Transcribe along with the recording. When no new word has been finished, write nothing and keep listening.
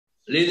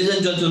Ladies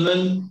and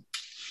gentlemen,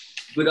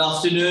 good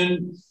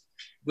afternoon,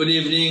 good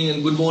evening,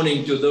 and good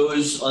morning to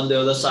those on the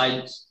other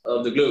side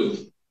of the globe.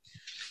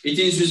 It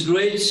is with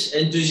great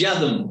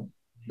enthusiasm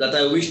that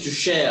I wish to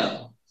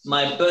share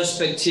my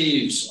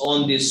perspectives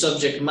on this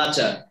subject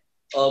matter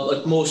of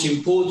utmost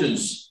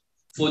importance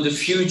for the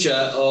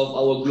future of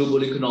our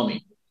global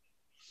economy.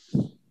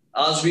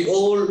 As we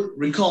all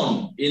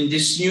reckon in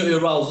this new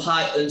era of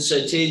high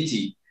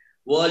uncertainty,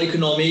 world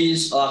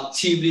economies are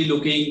actively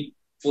looking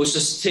for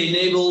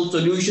sustainable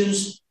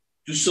solutions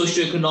to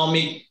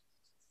socio-economic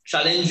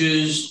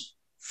challenges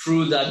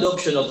through the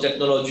adoption of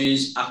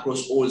technologies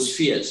across all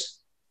spheres.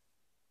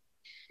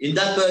 In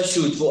that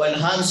pursuit for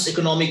enhanced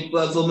economic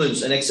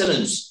performance and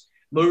excellence,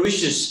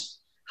 Mauritius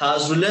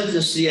has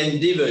relentlessly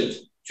endeavored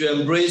to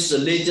embrace the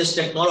latest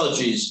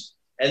technologies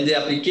and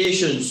their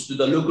applications to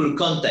the local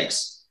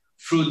context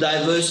through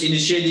diverse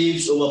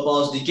initiatives over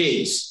past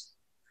decades.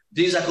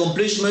 These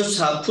accomplishments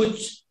have put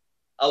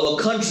our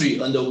country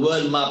on the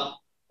world map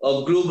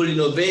of global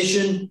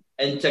innovation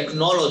and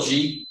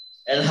technology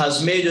and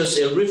has made us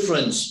a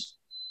reference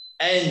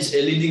and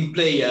a leading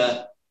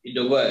player in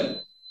the world.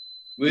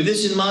 With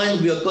this in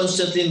mind, we are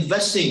constantly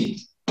investing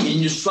in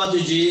new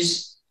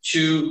strategies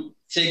to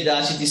take the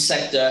ICT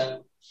sector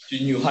to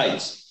new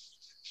heights.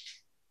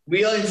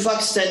 We are in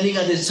fact standing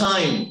at a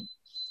time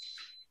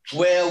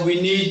where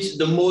we need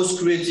the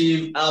most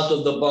creative,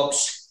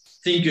 out-of-the-box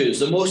thinkers,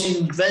 the most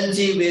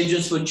inventive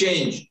agents for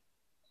change,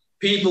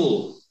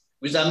 people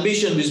with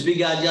ambition, with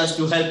big ideas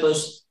to help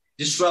us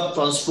disrupt,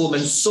 transform,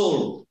 and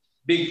solve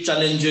big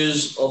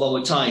challenges of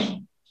our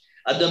time.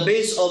 At the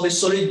base of a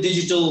solid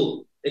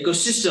digital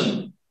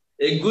ecosystem,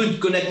 a good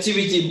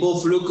connectivity,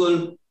 both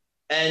local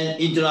and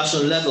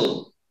international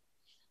level,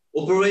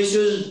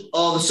 operation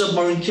of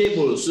submarine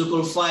cables,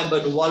 local fiber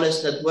and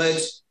wireless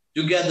networks,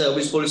 together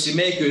with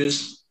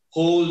policymakers,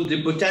 hold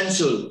the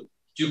potential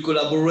to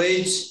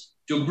collaborate,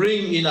 to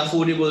bring in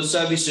affordable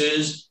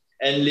services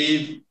and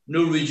leave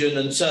no region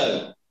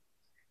unserved.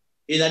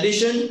 In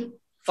addition,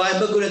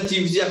 fiber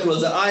connectivity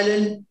across the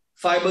island,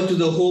 fiber to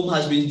the home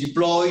has been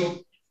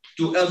deployed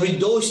to every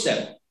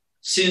doorstep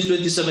since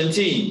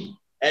 2017,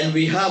 and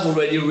we have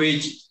already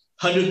reached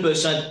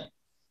 100%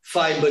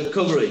 fiber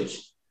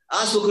coverage.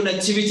 As for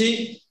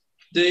connectivity,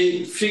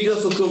 the figure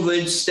for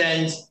coverage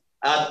stands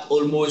at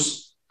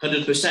almost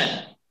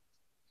 100%.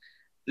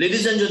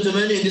 Ladies and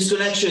gentlemen, in this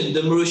connection,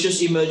 the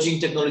Mauritius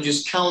Emerging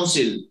Technologies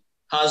Council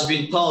has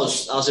been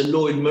passed as a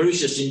law in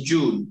Mauritius in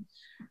June.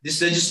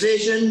 This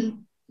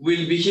legislation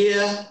will be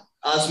here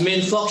as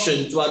main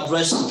function to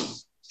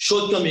address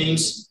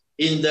shortcomings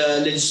in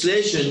the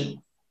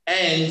legislation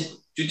and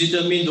to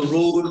determine the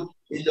role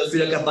in the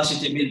future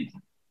capacity building.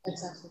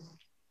 Exactly.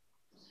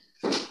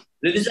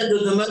 Ladies and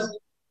gentlemen,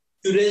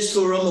 today's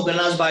forum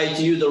organized by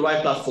ITU, the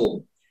right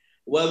platform,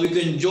 where we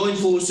can join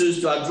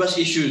forces to address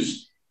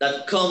issues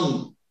that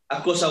come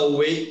across our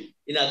way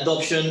in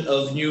adoption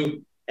of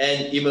new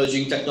and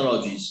emerging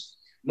technologies.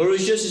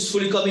 Mauritius is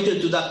fully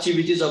committed to the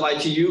activities of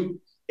ITU,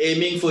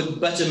 aiming for the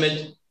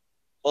betterment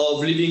of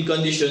living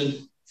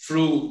conditions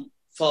through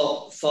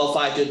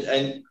far-sighted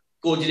and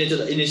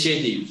coordinated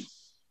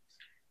initiatives.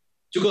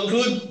 To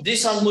conclude,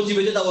 this has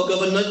motivated our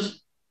government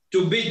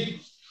to bid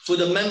for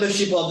the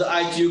membership of the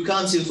ITU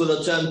Council for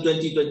the term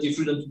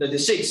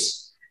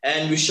 2023-2026,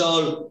 and we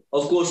shall,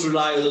 of course,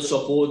 rely on the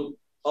support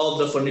of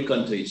the friendly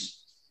countries.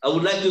 I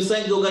would like to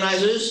thank the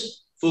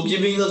organizers for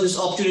giving us this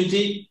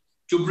opportunity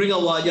to bring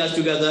our ideas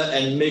together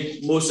and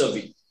make most of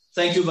it.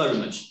 Thank you very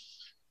much.